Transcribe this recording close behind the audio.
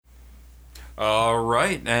All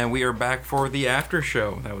right, and we are back for the after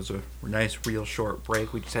show. That was a nice, real short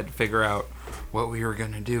break. We just had to figure out what we were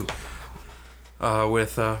gonna do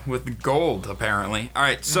with gold, apparently. All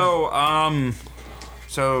right, so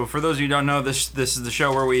for those of you who don't know, this is the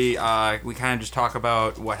show where we kind of just talk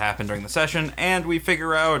about what happened during the session, and we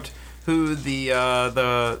figure out who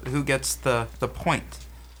who gets the point,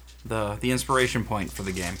 the inspiration point for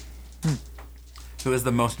the game. Who is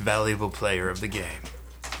the most valuable player of the game?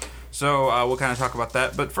 So we'll kind of talk about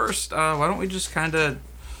that. But first, why don't we just kind of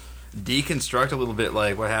deconstruct a little bit,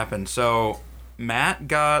 like what happened? So Matt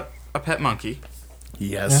got a pet monkey.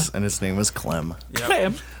 Yes, and his name was Clem. Yep.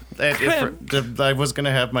 Clem. I was going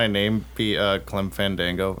to have my name be Clem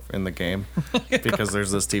Fandango in the game because there's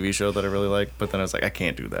this TV show that I really like, but then I was like, I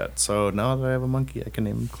can't do that. So now that I have a monkey, I can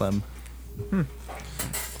name him Clem.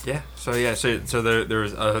 Yeah. So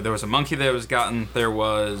there was a monkey that was gotten. There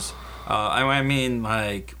was,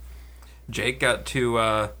 Jake got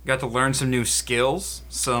to learn some new skills.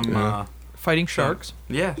 Fighting sharks.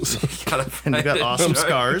 Yeah. And you got awesome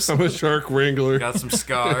scars. I'm a shark wrangler. Got some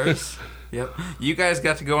scars. Yep. You guys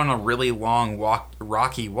got to go on a really long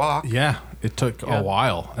rocky walk. Yeah, it took a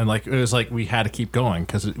while, and it was like we had to keep going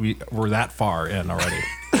because we were that far in already.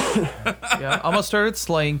 Yeah, almost started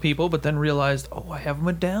slaying people, but then realized, I have a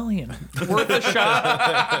medallion. Worth a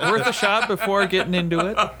shot before getting into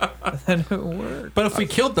it. And then it worked. But if we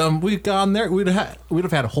killed them, we'd gone there. We'd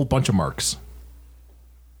have had a whole bunch of marks.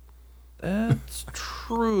 That's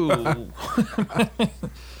true.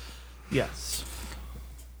 Yes.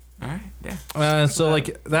 All right. Yeah. So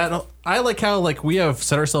that, I like how we have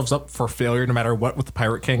set ourselves up for failure no matter what with the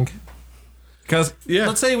Pirate King. Because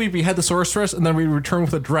let's say we had the sorceress and then we return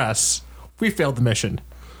with a dress. We failed the mission.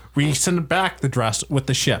 We send back the dress with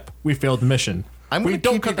the ship. We failed the mission. We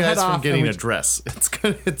don't keep you guys from getting a dress. It's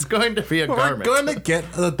going to be a garment. We're going to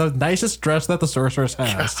get the nicest dress that the sorceress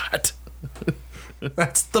has. God.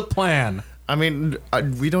 That's the plan. I mean,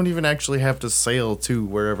 we don't even actually have to sail to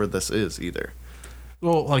wherever this is either.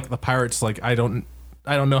 Well, the pirates, I don't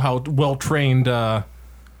know how well trained.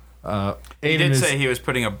 He did say he was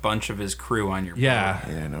putting a bunch of his crew on your boat. Yeah,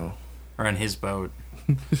 I know. Or on his boat.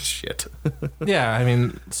 Shit. Yeah, I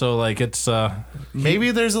mean, so it's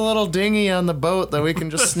maybe there's a little dinghy on the boat that we can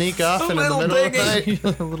just sneak off in the middle of the night.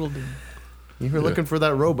 A little dinghy. You were looking for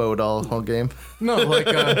that rowboat all game. No,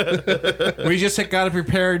 we just got to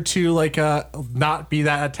prepared to not be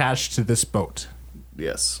that attached to this boat.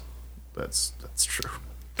 Yes, that's true.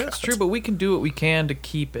 That's true, but we can do what we can to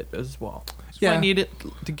keep it as well. Yeah. I need it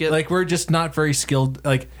to get... we're just not very skilled.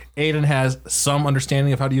 Aiden has some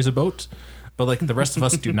understanding of how to use a boat, but the rest of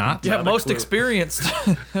us do not. Yeah, most experienced.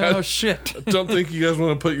 Oh, shit. I don't think you guys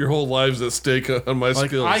want to put your whole lives at stake on my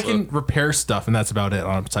skills. I can repair stuff, and that's about it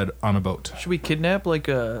on a boat. Should we kidnap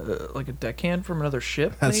a deckhand from another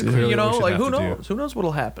ship? That's maybe? clearly what we should who have to knows? Who knows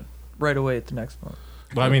what'll happen right away at the next one?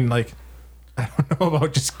 But I mean, I don't know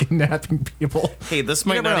about just kidnapping people. Hey, this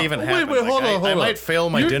might not even happen. Wait, hold on. I might fail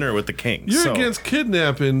my dinner with the king. You're against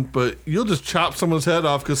kidnapping, but you'll just chop someone's head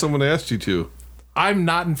off because someone asked you to. I'm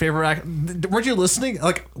not in favor of... Weren't you listening?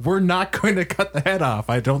 We're not going to cut the head off.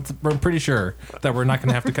 I'm pretty sure that we're not going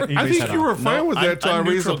to have to cut anybody's head off. I think you were fine with that until I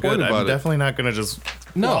raised the point about I'm definitely not going to just...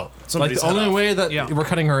 No. The only way that we're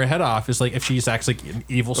cutting her head off is if she's actually an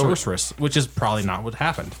evil sorceress, which is probably not what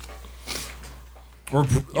happened.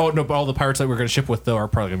 But all the pirates that we're going to ship with, though, are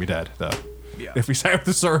probably going to be dead, though. Yeah. If we side with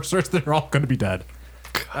the sorceress, they're all going to be dead.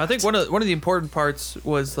 I think one of the important parts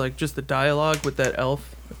was just the dialogue with that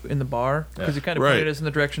elf in the bar, because he kind of pointed us in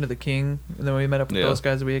the direction of the king, and then when we met up with those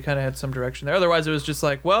guys, we kind of had some direction there. Otherwise, it was just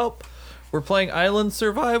we're playing island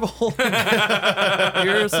survival.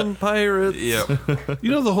 Here's some pirates. Yep.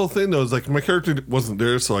 The whole thing though is my character wasn't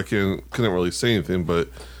there, so I couldn't really say anything, but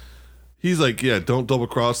he's don't double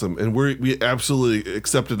cross him, and we absolutely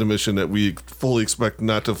accepted the mission that we fully expect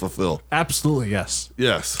not to fulfill. Absolutely, yes.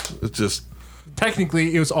 Yes, it's just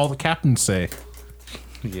technically it was all the captains say.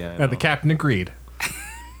 Yeah, and the captain agreed.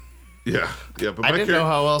 Yeah. But I didn't know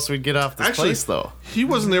how else we'd get off this place, though. He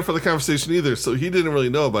wasn't there for the conversation either, so he didn't really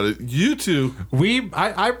know about it. You two,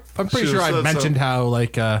 I'm pretty sure I mentioned how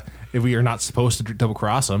if we are not supposed to double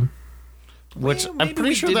cross him. Which I'm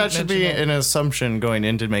pretty sure that should be an assumption going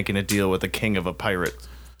into making a deal with the king of a pirate.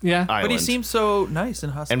 Yeah, island. But he seems so nice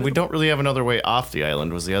and hospitable. And we don't really have another way off the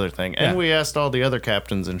island was the other thing. And we asked all the other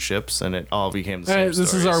captains and ships, and it all became the same This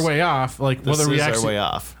stories. is our way off. Whether we actually, our way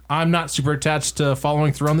off. I'm not super attached to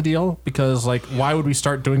following through on the deal because, why would we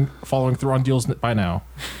start following through on deals by now?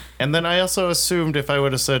 And then I also assumed if I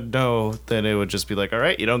would have said no, then it would just be all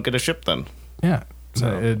right, you don't get a ship then. Yeah.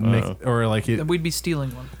 Or like Then we'd be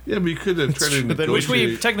stealing one. Yeah, but you could have tried to negotiate. Which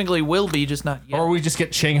we technically will be, just not yet. or we just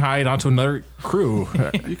get shanghaied onto another crew.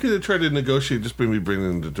 You could have tried to negotiate just maybe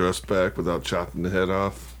bringing the dress back without chopping the head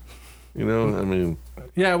off. You know, I mean...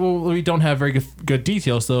 Yeah, well, we don't have very good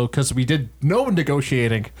details, though, because we did no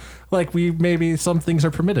negotiating. Like, maybe some things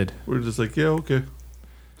are permitted. We're just like, yeah, okay.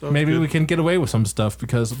 Sounds Maybe good. we can get away with some stuff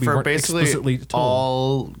because we For weren't basically explicitly told.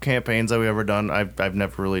 all campaigns that we've ever done, I've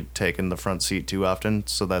never really taken the front seat too often,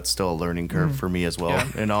 so that's still a learning curve for me as well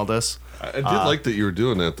in all this. I did like that you were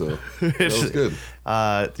doing that, though. That was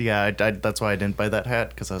good. That's why I didn't buy that hat,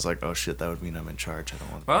 because I was like, oh shit, that would mean I'm in charge. I don't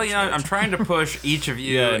want to Well, be in you know, charge. I'm trying to push each of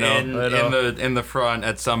you Yeah, I know. in the front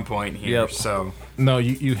at some point here. Yep. So No,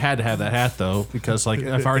 you had to have that hat, though, because like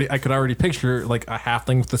I could already picture like a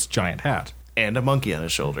halfling with this giant hat. And a monkey on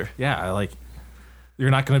his shoulder. Yeah, like you're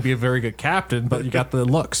not going to be a very good captain, but you got the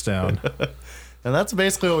looks down. And that's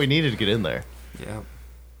basically what we needed to get in there. yeah.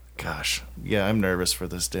 Gosh. Yeah, I'm nervous for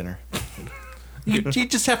this dinner. You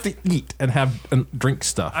just have to eat and drink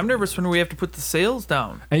stuff. I'm nervous when we have to put the sails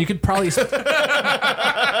down. And you could probably Like,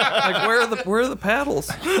 where are the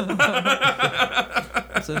paddles?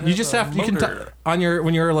 you just have you can on your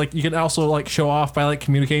when you're like you can also like show off by like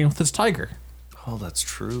communicating with this tiger. Oh, that's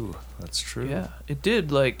true. That's true. Yeah, it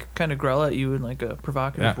did like kind of growl at you in like a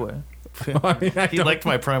provocative Yeah. way. I mean, I He don't- liked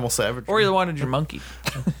my primal savage. Or you wanted your monkey.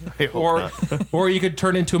 or you could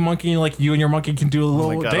turn into a monkey and like you and your monkey can do a Oh little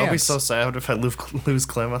my god, dance. I'll be so sad if I lose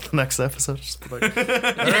Clem on the next episode. Just be like, all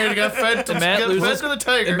right, you got fed to, And Matt loses. fed to the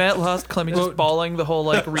tiger. And Matt lost Clemmy just bawling the whole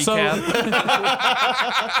like recap.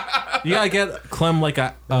 You gotta get Clem like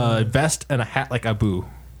a vest and a hat like Abu.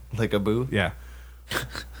 Like a boo. Yeah.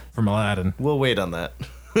 From Aladdin. We'll wait on that.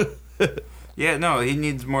 Yeah, no, he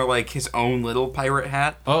needs more like his own little pirate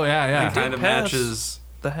hat. Oh yeah, yeah. That kind of pass matches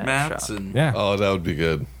the hat Matt's shop. and Yeah. Oh, that would be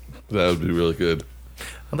good. That would be really good.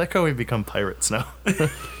 I like how we become pirates now.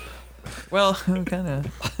 Well, kind of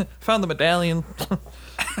found the medallion. I'm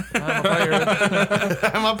a pirate.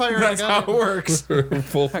 I'm a pirate. That's how it works.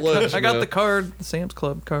 Full fledged. I got the card, the Sam's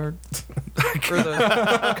Club card, or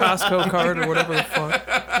the Costco card, or whatever the fuck.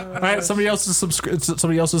 All right, somebody else's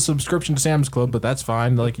subscription to Sam's Club, but that's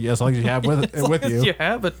fine. Like as long as you have with you. You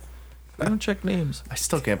have it. I don't check names. I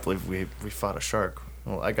still can't believe we fought a shark.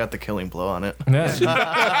 Well, I got the killing blow on it. Yeah.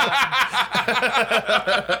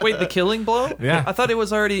 Wait, the killing blow? Yeah. I thought it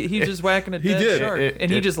was already he just whacking a dead did. shark,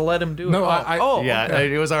 and he It- just let him do it. No, Yeah,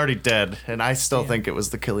 okay. it was already dead, and I still think it was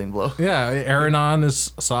the killing blow. Yeah, Aranon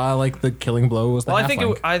saw like the killing blow was the Well,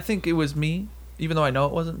 halfling. I think it was me, even though I know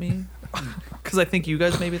it wasn't me, because I think you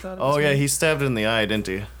guys maybe thought it was Oh yeah, me. he stabbed it in the eye, didn't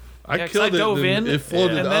he? I Yeah, 'cause killed I it. dove and in, it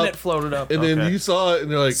floated and up. then it floated up. And then Okay. you saw it,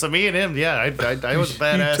 and you're like, So me and him, yeah, I was a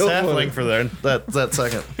badass killed one. halfling for that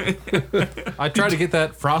second. I tried to get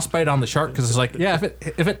that frostbite on the shark because it's like, yeah,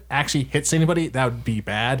 if it actually hits anybody, that would be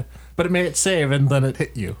bad. But it made it save, and then it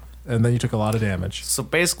hit you, and then you took a lot of damage. So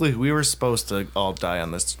basically, we were supposed to all die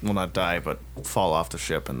on this. Well, not die, but fall off the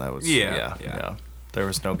ship, and that was Yeah. There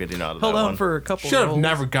was no getting out of Held that on one. for a couple. Should have rolls.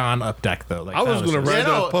 never gone up deck though. Like, I was that gonna just- ride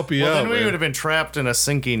that puppy well, out. then we man. would have been trapped in a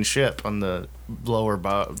sinking ship on the lower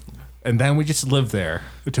bow. and then we just lived there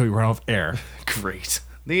until we ran out of air. Great.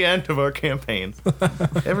 The end of our campaign.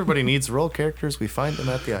 Everybody needs role characters. We find them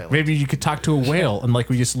at the island. Maybe you could talk to a whale, and like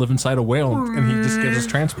we just live inside a whale, and he just gives us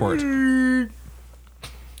transport.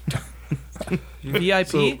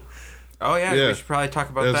 VIP. oh yeah, Yeah. we should probably talk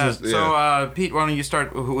about That's that. just- So Pete, why don't you start?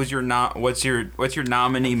 Who was your what's your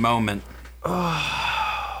nominee moment?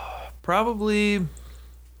 Probably.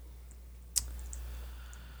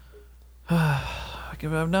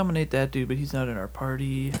 I'd nominate that dude, but he's not in our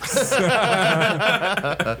party.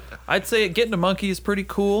 I'd say getting a monkey is pretty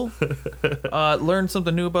cool. Learn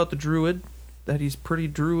something new about the druid, that he's pretty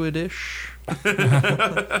druidish.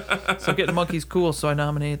 So getting a monkey's cool. So I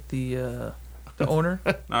nominate the owner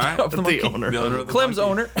All right, of the The monkey. owner. The owner of the Clem's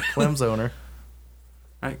monkey. owner. Clem's owner.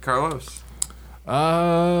 All right, Carlos.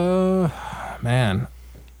 Man,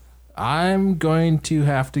 I'm going to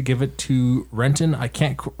have to give it to Renton. I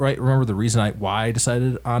can't quite remember the reason why I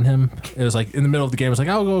decided on him. It was like in the middle of the game. I was like,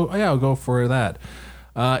 I'll go for that.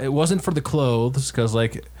 It wasn't for the clothes because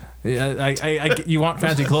like. You want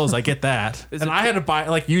fancy clothes? I get that, Is and it- I had to buy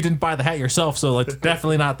like you didn't buy the hat yourself, so like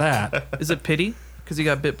definitely not that. Is it pity because he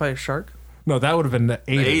got bit by a shark? No, that would have been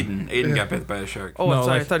Aiden. Aiden got bit by a shark. Oh, No, I'm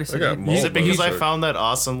sorry. like- I thought he said I got Aiden. mauled Is it because by a I shark. found that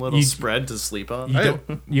awesome little You- spread to sleep on?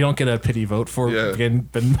 You don't get a pity vote for Yeah. getting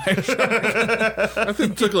bitten by a shark. I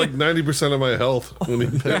think it took like 90% of my health when he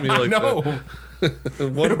hit me like No,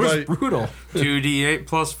 that. One it was bite. brutal. 2d8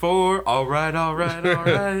 plus 4. All right, all right, all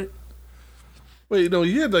right. Wait, no,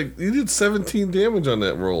 you did 17 damage on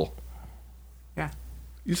that roll. Yeah.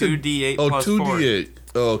 You said 2d8 oh, plus 2d8.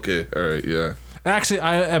 Oh, okay. All right. Yeah. Actually,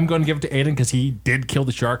 I am going to give it to Aiden because he did kill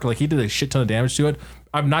the shark. Like, he did a shit ton of damage to it.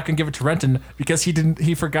 I'm not going to give it to Renton because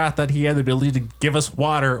he forgot that he had the ability to give us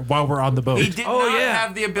water while we're on the boat. He did not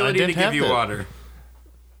have the ability to give you water.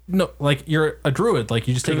 No, like, you're a druid. Like,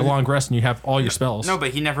 you just take a long rest and you have all your spells. No,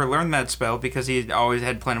 but he never learned that spell because he always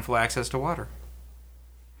had plentiful access to water.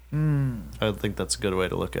 I think that's a good way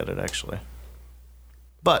to look at it, actually.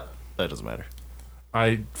 But that doesn't matter.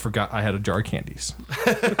 I forgot I had a jar of candies.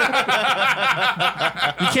 You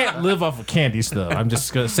can't live off of candies, though. I'm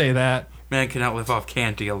just going to say that. Man cannot live off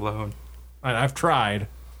candy alone. I've tried.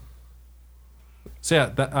 So, yeah,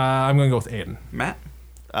 I'm going to go with Aiden. Matt?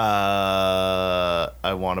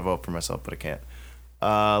 I want to vote for myself, but I can't.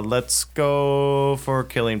 Let's go for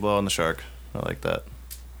killing blow on the shark. I like that.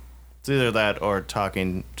 It's either that or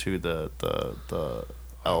talking to the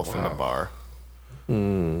elf in the bar.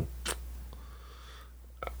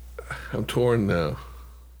 I'm torn now.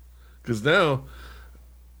 Because now,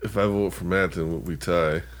 if I vote for Matt, then we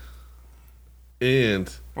tie. And...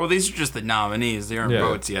 Well, these are just the nominees. They aren't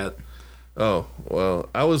votes yet. Oh, well,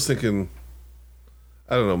 I was thinking...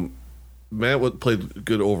 I don't know. Matt played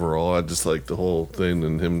good overall. I just like the whole thing,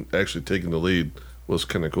 and him actually taking the lead was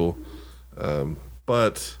kind of cool.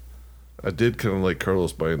 But... I did kind of like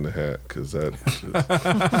Carlos buying the hat because that.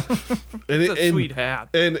 It's a sweet hat.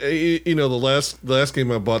 And you know, the last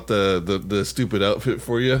game I bought the stupid outfit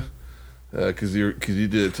for you because you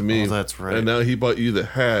did it to me. Oh, that's right. And now he bought you the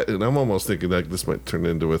hat, and I'm almost thinking like this might turn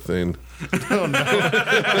into a thing. Oh no!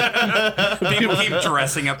 People keep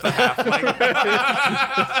dressing up the halfling.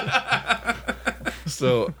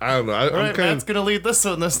 So I don't know. I'm Alright, kind Matt's gonna lead this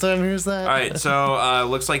one this time. Here's that. All right, so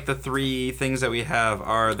looks like the three things that we have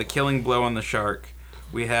are the killing blow on the shark.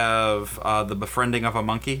 We have the befriending of a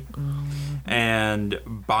monkey, and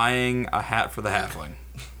buying a hat for the halfling.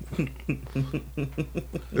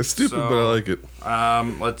 It's stupid, but I like it.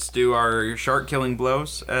 Let's do our shark killing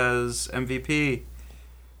blows as MVP.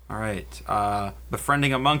 All right,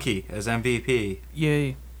 befriending a monkey as MVP.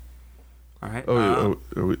 Yay. All right.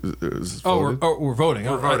 Is this voted? We're voting.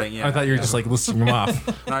 We're voting, yeah. I thought you were just like listing them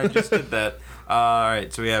off. No, I just did that. All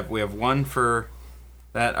right, so we have one for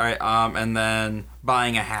that. All right, and then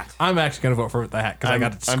buying a hat. I'm actually gonna vote for the hat because I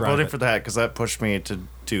got to describe I'm voting it. for the hat because that pushed me to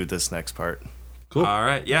do this next part. Cool. All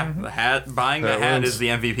right, yeah, the hat. Buying the hat is the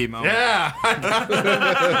MVP moment. Yeah, I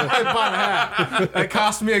bought a hat. It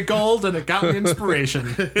cost me a gold and it got me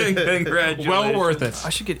inspiration. Congratulations. Well worth it. I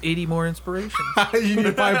should get 80 more inspirations. you need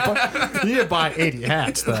to buy 80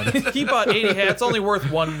 hats then. He bought 80 hats, only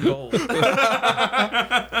worth 1 gold.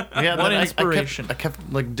 Yeah, One then inspiration. I kept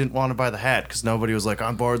like didn't want to buy the hat because nobody was like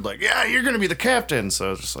on board. Like, yeah, you're gonna be the captain. So I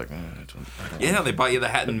was just like, I don't Yeah, no, they bought you the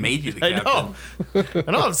hat and made you the I captain. know.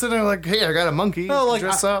 I know. I'm sitting there like, hey, I got a monkey. No, like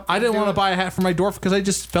dress up. I didn't want to buy a hat for my dwarf because I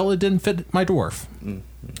just felt it didn't fit my dwarf.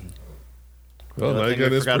 Well, The now I thing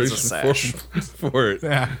got I forgot is a inspiration for it.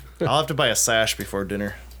 Yeah. I'll have to buy a sash before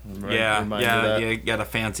dinner. Yeah, you gotta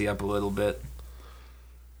fancy up a little bit.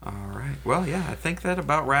 All right. Well, yeah, I think that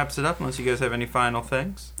about wraps it up. Unless you guys have any final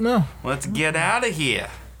things. No. Let's get out of here,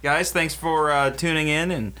 guys. Thanks for tuning in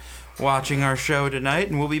and watching our show tonight,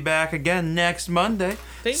 and we'll be back again next Monday.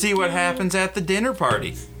 Thank See what you. happens at the dinner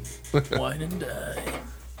party. Wine and dine.